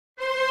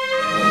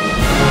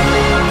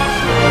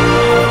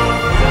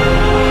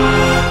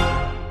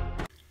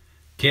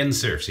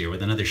Kensurfs here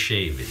with another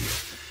shave video.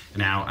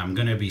 Now I'm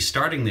going to be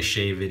starting the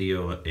shave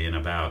video in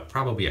about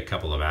probably a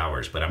couple of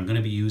hours, but I'm going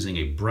to be using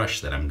a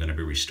brush that I'm going to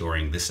be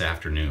restoring this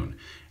afternoon.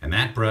 And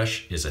that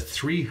brush is a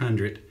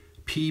 300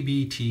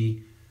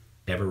 PBT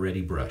Ever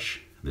Ready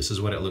brush. This is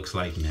what it looks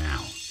like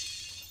now.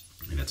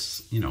 And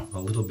it's, you know,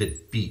 a little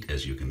bit beat,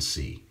 as you can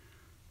see.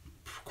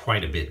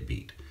 Quite a bit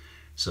beat.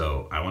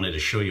 So I wanted to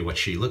show you what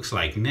she looks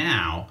like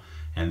now,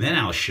 and then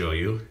I'll show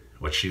you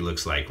what she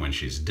looks like when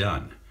she's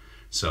done.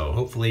 So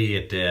hopefully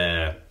it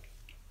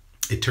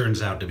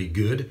turns out to be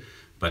good,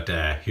 but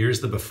here's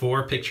the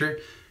before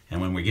picture,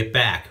 and when we get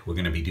back, we're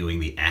going to be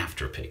doing the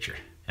after picture.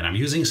 And I'm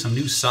using some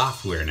new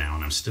software now,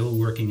 and I'm still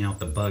working out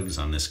the bugs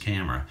on this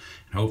camera,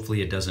 and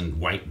hopefully it doesn't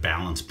white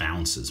balance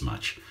bounce as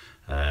much.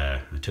 I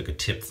took a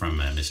tip from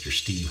Mr.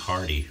 Steve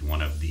Hardy,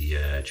 one of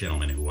the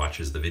gentlemen who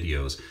watches the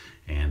videos,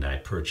 and I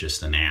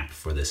purchased an app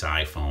for this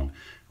iPhone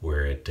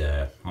where it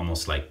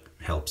almost like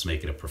helps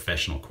make it a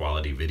professional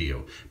quality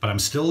video. But I'm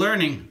still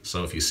learning,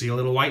 so if you see a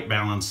little white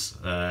balance,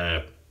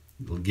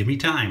 give me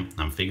time.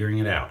 I'm figuring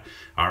it out.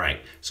 All right,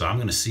 so I'm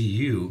gonna see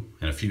you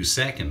in a few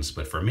seconds,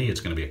 but for me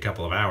it's gonna be a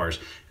couple of hours,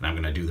 and I'm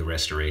gonna do the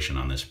restoration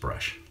on this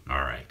brush. All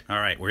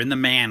right, we're in the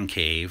man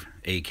cave,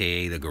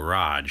 aka the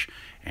garage,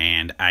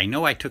 and I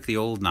know I took the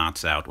old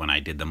knots out when I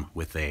did them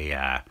with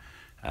a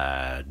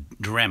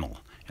Dremel.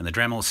 And the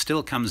Dremel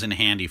still comes in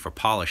handy for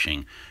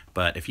polishing,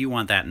 but if you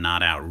want that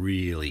knot out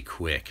really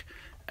quick,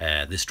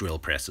 this drill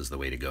press is the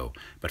way to go.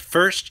 But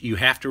first, you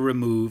have to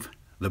remove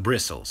the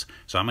bristles.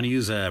 So I'm going to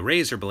use a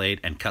razor blade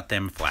and cut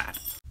them flat.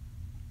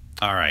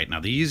 All right, now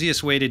the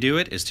easiest way to do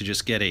it is to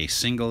just get a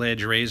single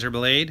edge razor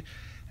blade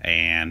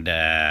and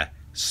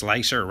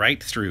slice her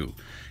right through.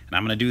 And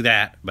I'm going to do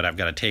that, but I've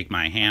got to take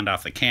my hand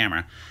off the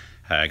camera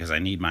because I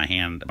need my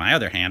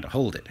other hand to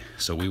hold it.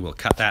 So we will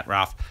cut that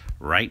off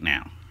right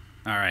now.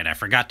 All right, I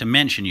forgot to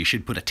mention you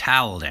should put a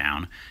towel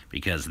down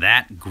because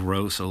that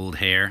gross old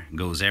hair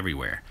goes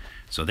everywhere.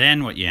 So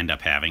then what you end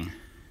up having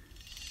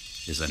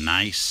is a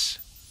nice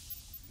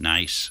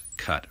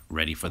cut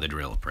ready for the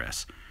drill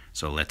press.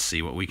 So let's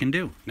see what we can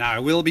do. Now I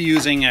will be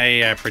using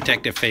a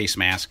protective face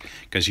mask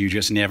because you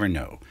just never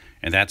know.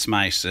 And that's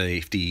my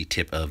safety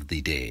tip of the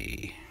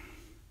day.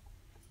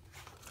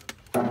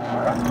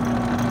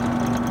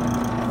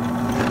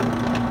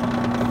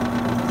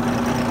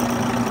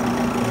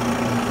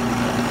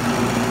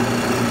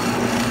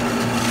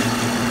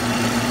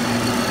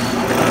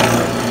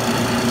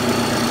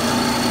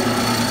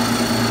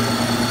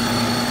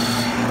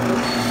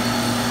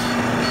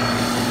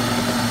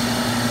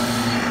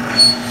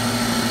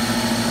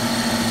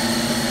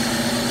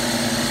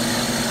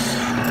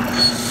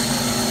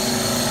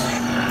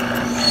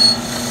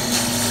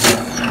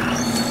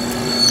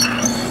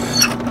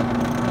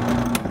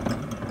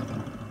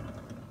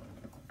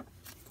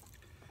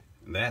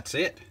 That's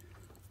it.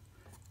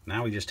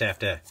 Now we just have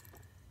to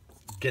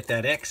get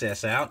that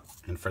excess out,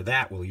 and for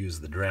that we'll use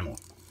the Dremel.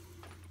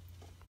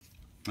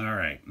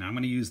 Alright, now I'm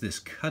going to use this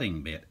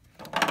cutting bit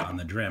on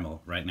the Dremel.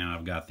 Right now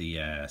I've got the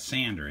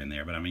sander in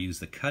there, but I'm going to use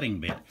the cutting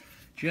bit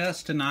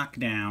just to knock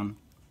down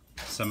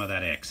some of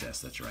that excess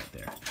that's right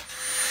there.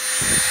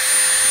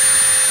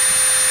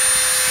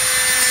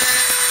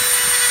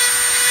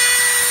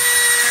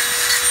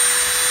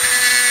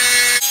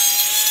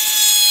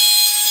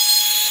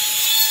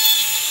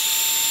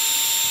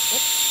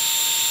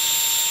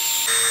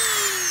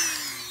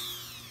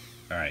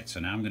 Alright, so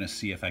now I'm going to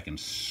see if I can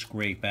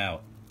scrape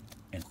out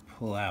and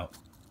pull out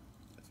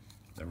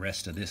the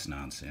rest of this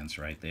nonsense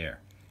right there.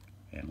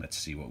 And let's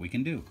see what we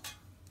can do.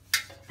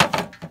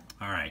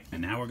 Alright,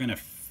 and now we're going to,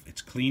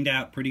 it's cleaned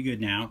out pretty good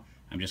now.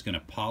 I'm just going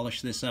to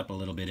polish this up a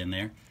little bit in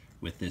there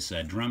with this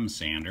drum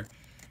sander,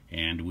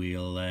 and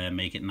we'll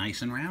make it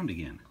nice and round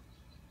again.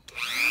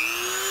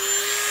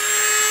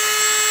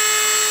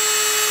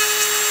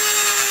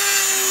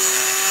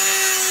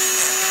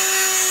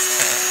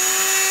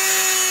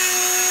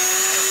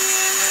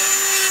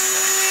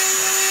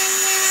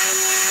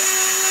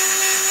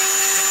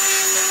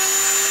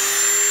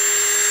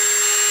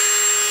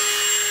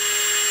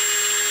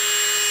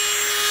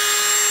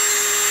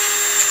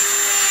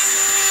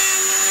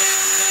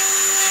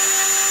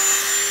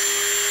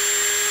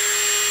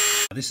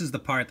 This is the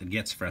part that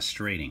gets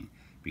frustrating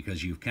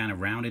because you've kind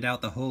of rounded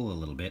out the hole a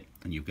little bit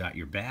and you've got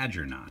your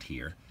badger knot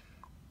here,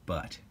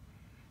 but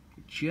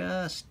it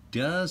just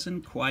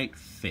doesn't quite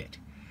fit.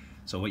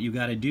 So what you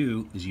got to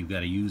do is you've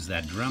got to use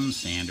that drum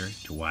sander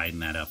to widen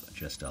that up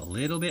just a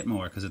little bit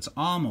more because it's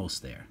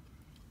almost there,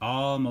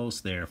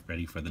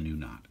 ready for the new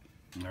knot.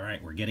 All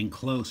right, we're getting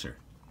closer,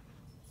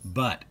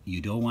 but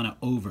you don't want to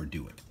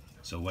overdo it.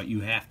 So what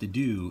you have to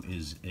do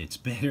is, it's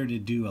better to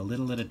do a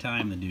little at a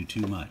time than do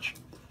too much.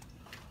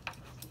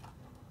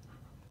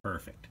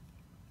 Perfect.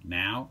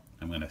 Now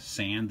I'm going to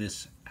sand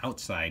this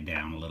outside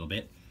down a little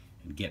bit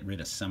and get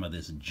rid of some of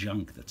this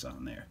junk that's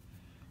on there.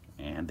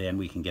 And then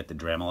we can get the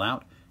Dremel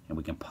out and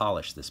we can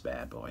polish this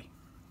bad boy.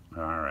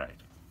 Alright.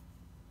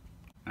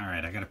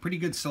 Alright, I got a pretty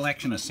good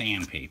selection of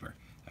sandpaper.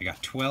 I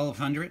got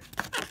 1200,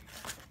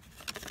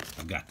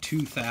 I've got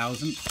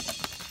 2000,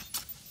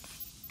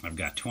 I've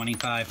got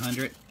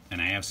 2500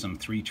 and I have some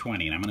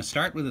 320. And I'm going to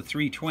start with a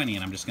 320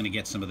 and I'm just going to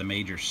get some of the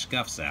major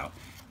scuffs out.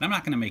 And I'm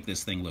not going to make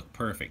this thing look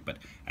perfect, but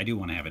I do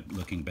want to have it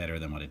looking better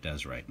than what it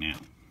does right now.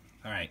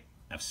 All right,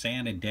 I've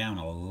sanded down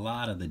a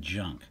lot of the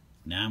junk.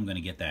 Now I'm going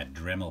to get that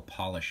Dremel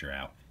polisher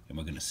out and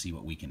we're going to see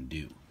what we can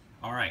do.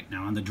 All right,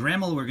 now on the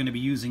Dremel we're going to be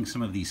using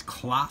some of these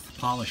cloth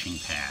polishing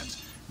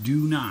pads.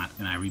 Do not,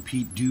 and I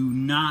repeat, do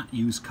not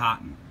use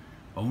cotton.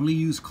 Only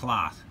use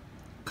cloth.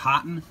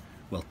 Cotton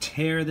will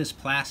tear this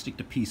plastic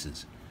to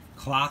pieces.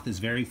 Cloth is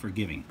very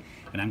forgiving.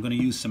 And I'm going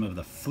to use some of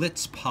the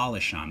Flitz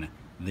polish on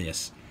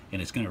this,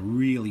 and it's going to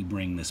really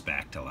bring this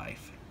back to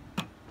life.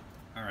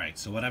 All right,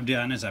 so what I've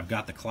done is I've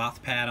got the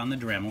cloth pad on the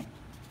Dremel,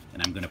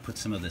 and I'm going to put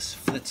some of this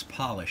Flitz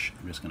polish.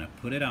 I'm just going to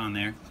put it on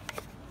there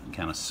and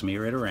kind of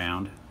smear it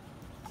around.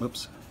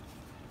 Whoops,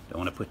 don't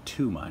want to put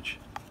too much,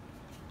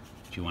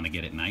 but you want to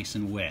get it nice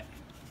and wet.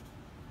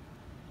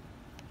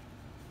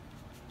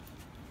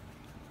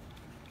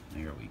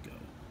 There we go.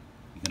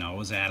 You can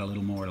always add a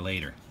little more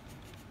later.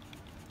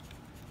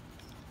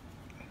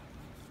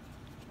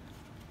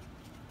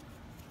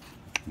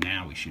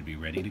 Now we should be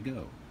ready to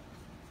go.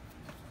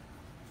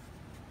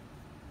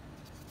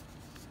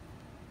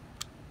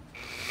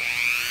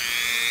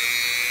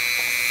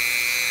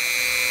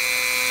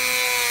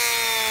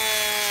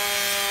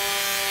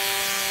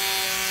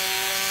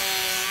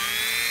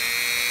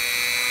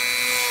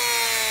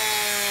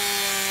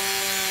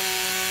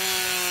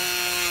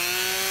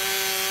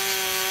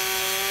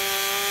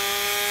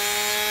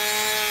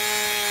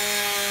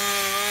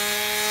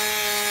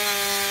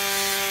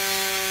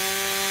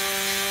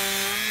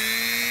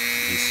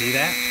 You see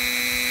that?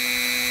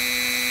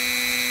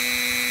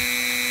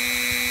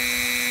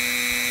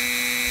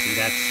 See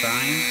that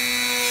sign?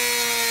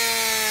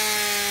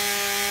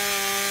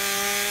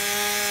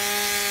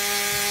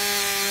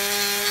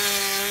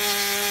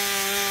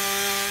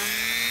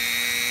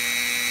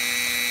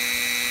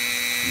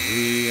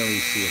 Really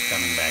see it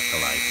coming back to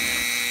life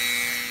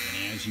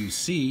now. And as you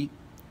see,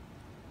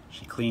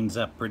 she cleans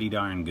up pretty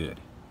darn good.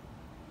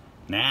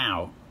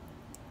 Now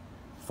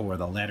for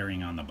the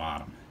lettering on the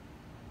bottom.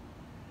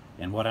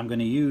 And what I'm going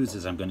to use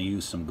is I'm going to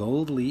use some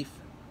gold leaf.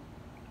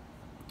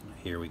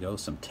 Here we go,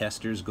 some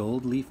Tester's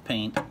gold leaf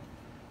paint.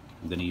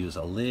 I'm going to use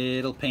a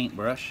little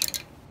paintbrush.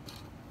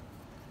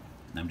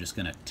 And I'm just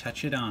going to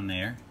touch it on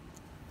there.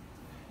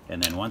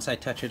 And then once I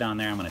touch it on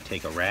there, I'm going to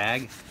take a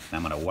rag and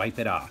I'm going to wipe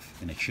it off.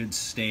 And it should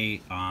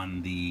stay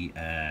on the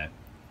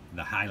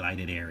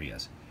highlighted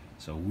areas.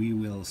 So we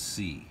will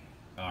see.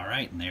 All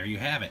right, and there you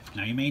have it.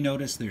 Now you may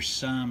notice there's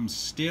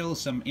still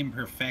some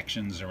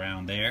imperfections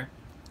around there.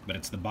 But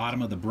it's the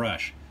bottom of the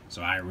brush,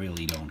 so I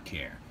really don't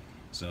care.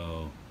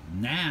 So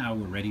now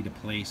we're ready to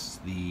place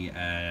the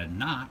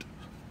knot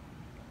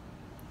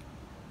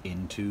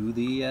into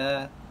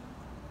the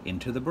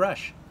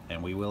brush,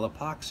 and we will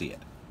epoxy it.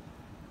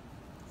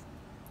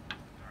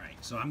 All right,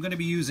 so I'm going to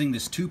be using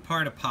this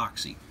 2-part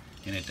epoxy,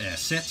 and it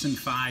sets in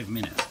 5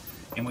 minutes.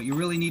 And what you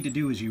really need to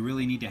do is you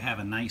really need to have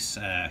a nice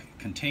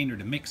container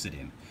to mix it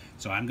in.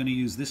 So I'm going to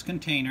use this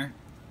container,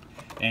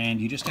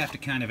 and you just have to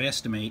kind of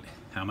estimate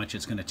how much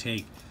it's going to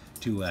take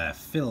to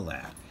fill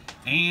that.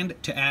 And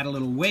to add a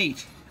little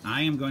weight,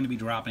 I am going to be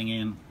dropping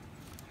in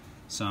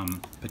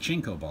some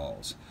pachinko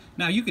balls.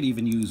 Now you could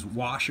even use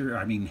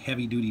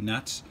heavy-duty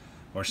nuts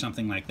or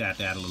something like that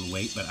to add a little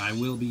weight, but I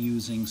will be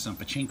using some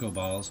pachinko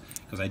balls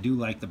because I do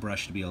like the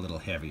brush to be a little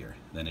heavier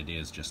than it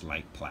is just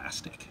light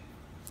plastic.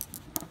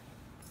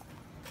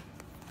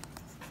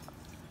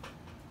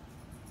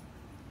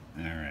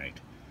 All right.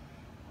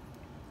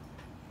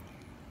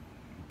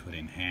 Put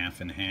in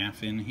half and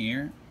half in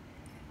here.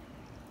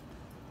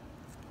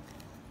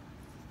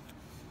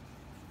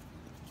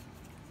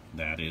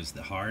 That is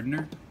the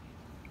hardener.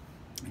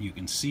 You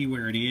can see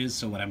where it is,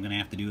 so what I'm going to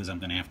have to do is I'm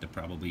going to have to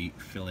probably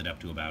fill it up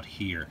to about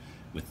here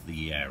with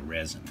the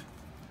resin.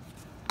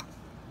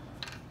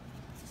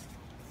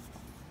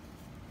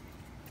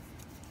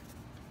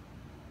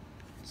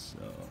 So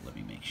let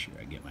me make sure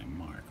I get my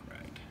mark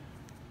right.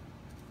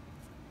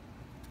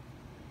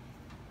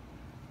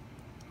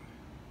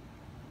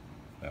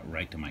 About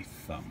right to my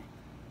thumb.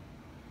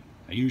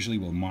 I usually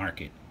will mark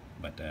it,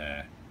 but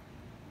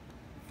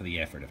for the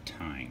effort of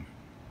time.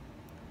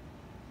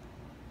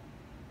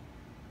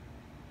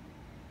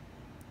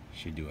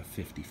 Should do a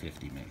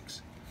 50-50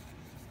 mix.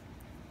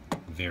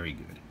 Very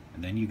good.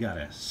 And then you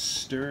gotta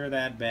stir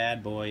that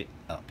bad boy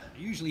up. I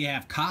usually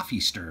have coffee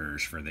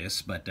stirrers for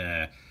this, but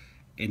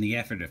in the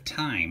effort of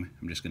time,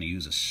 I'm just gonna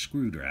use a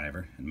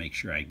screwdriver and make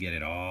sure I get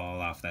it all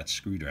off that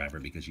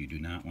screwdriver because you do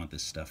not want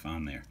this stuff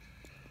on there.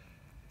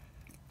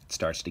 It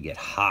starts to get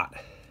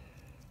hot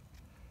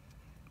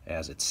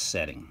as it's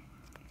setting.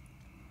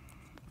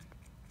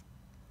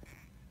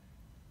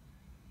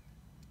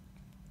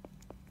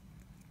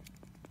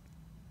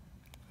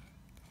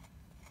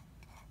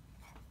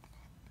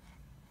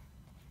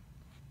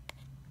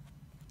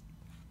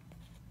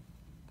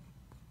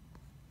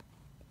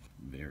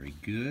 Very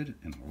good,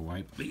 and we'll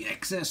wipe the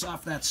excess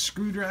off that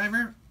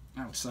screwdriver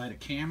outside of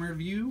camera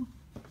view.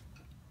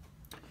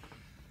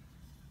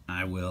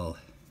 I will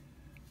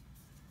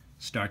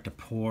start to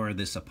pour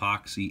this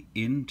epoxy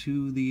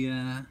into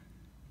the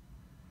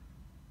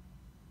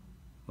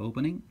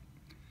opening.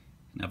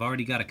 And I've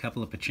already got a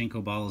couple of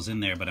pachinko balls in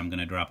there, but I'm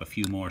going to drop a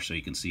few more so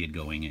you can see it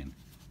going in.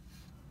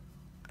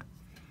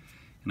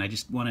 And I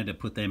just wanted to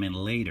put them in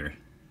later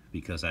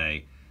because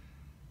I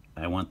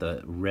want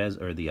the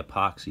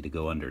epoxy to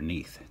go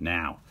underneath.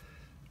 Now,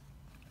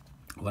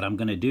 what I'm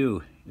going to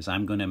do is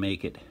I'm going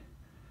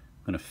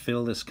to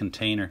fill this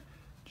container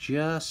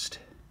just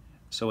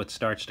so it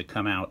starts to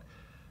come out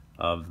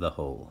of the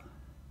hole.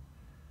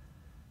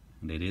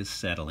 And it is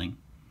settling.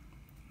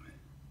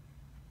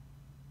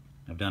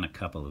 I've done a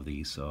couple of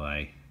these, so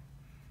I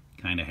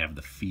kind of have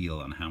the feel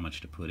on how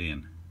much to put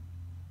in.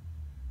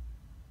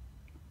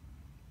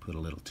 Put a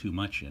little too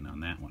much in on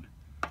that one.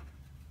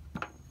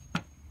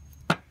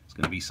 There's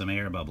going to be some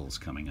air bubbles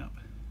coming up.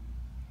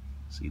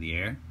 See the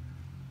air?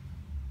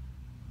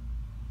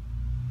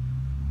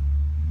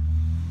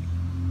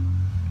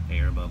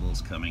 Air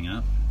bubbles coming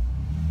up.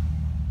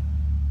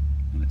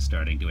 And it's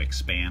starting to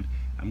expand.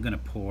 I'm going to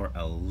pour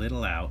a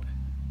little out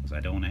because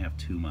I don't want to have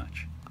too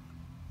much.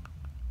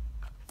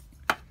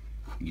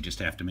 You just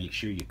have to make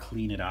sure you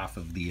clean it off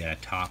of the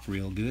top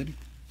real good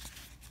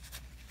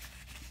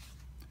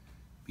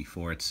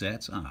before it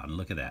sets. Ah,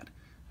 look at that.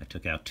 I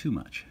took out too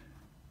much.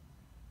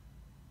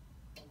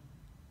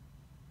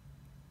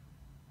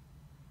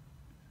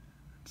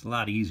 It's a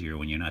lot easier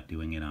when you're not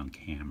doing it on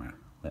camera,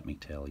 let me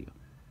tell you.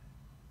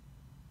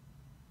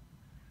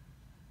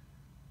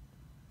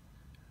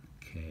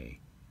 Okay.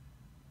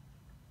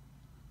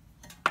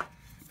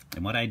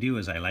 And what I do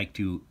is I like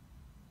to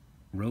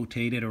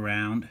rotate it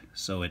around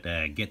so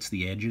it gets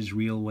the edges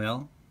real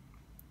well.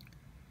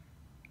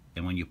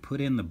 And when you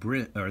put in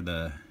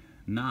the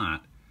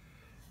knot,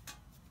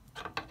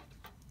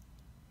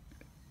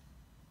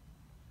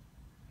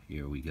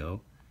 here we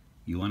go,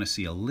 you want to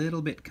see a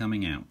little bit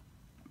coming out.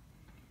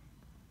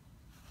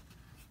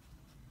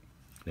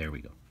 There we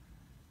go.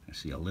 I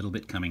see a little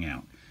bit coming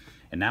out.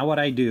 And now what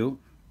I do,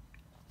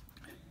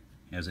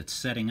 as it's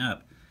setting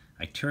up,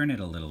 I turn it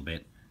a little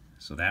bit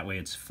so that way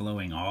it's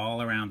flowing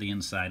all around the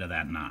inside of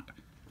that knot.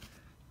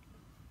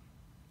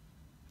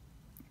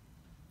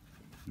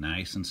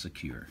 Nice and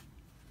secure.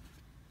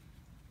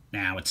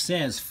 Now it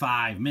says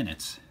 5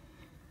 minutes.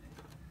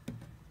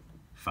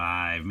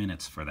 5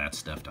 minutes for that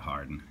stuff to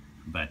harden.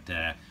 But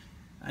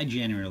I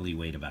generally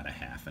wait about a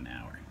half an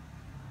hour.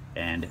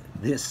 And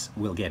this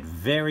will get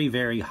very,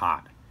 very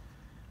hot.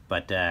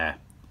 But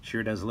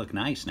sure does look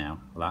nice now.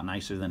 A lot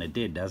nicer than it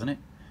did, doesn't it?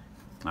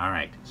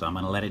 Alright, so I'm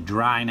going to let it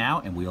dry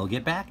now and we'll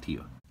get back to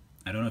you.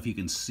 I don't know if you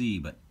can see,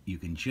 but you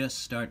can just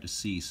start to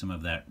see some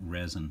of that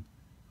resin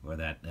or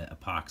that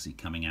epoxy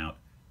coming out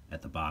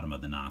at the bottom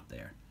of the knot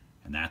there.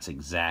 And that's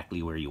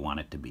exactly where you want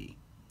it to be.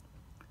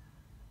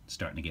 It's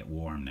starting to get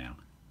warm now.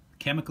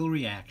 Chemical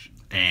reaction.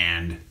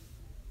 And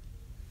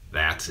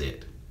that's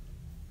it.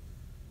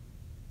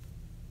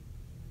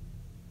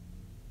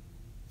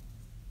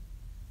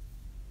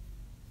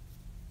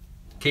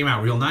 Came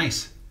out real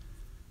nice.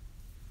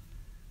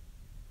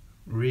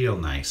 Real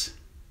nice.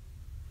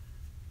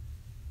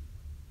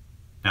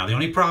 Now the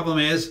only problem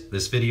is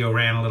this video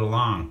ran a little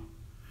long.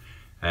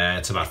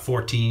 It's about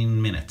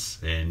 14 minutes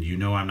and you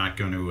know I'm not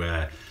going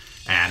to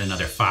add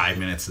another 5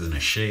 minutes in a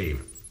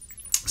shave.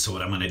 So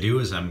what I'm going to do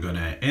is I'm going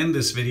to end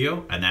this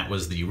video, and that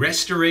was the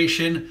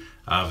restoration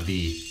of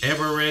the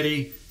Ever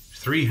Ready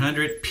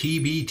 300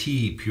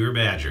 PBT Pure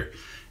Badger.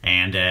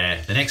 And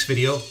the next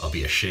video will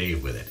be a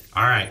shave with it.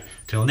 Alright,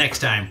 till next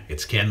time,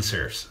 it's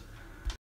Kensurfs.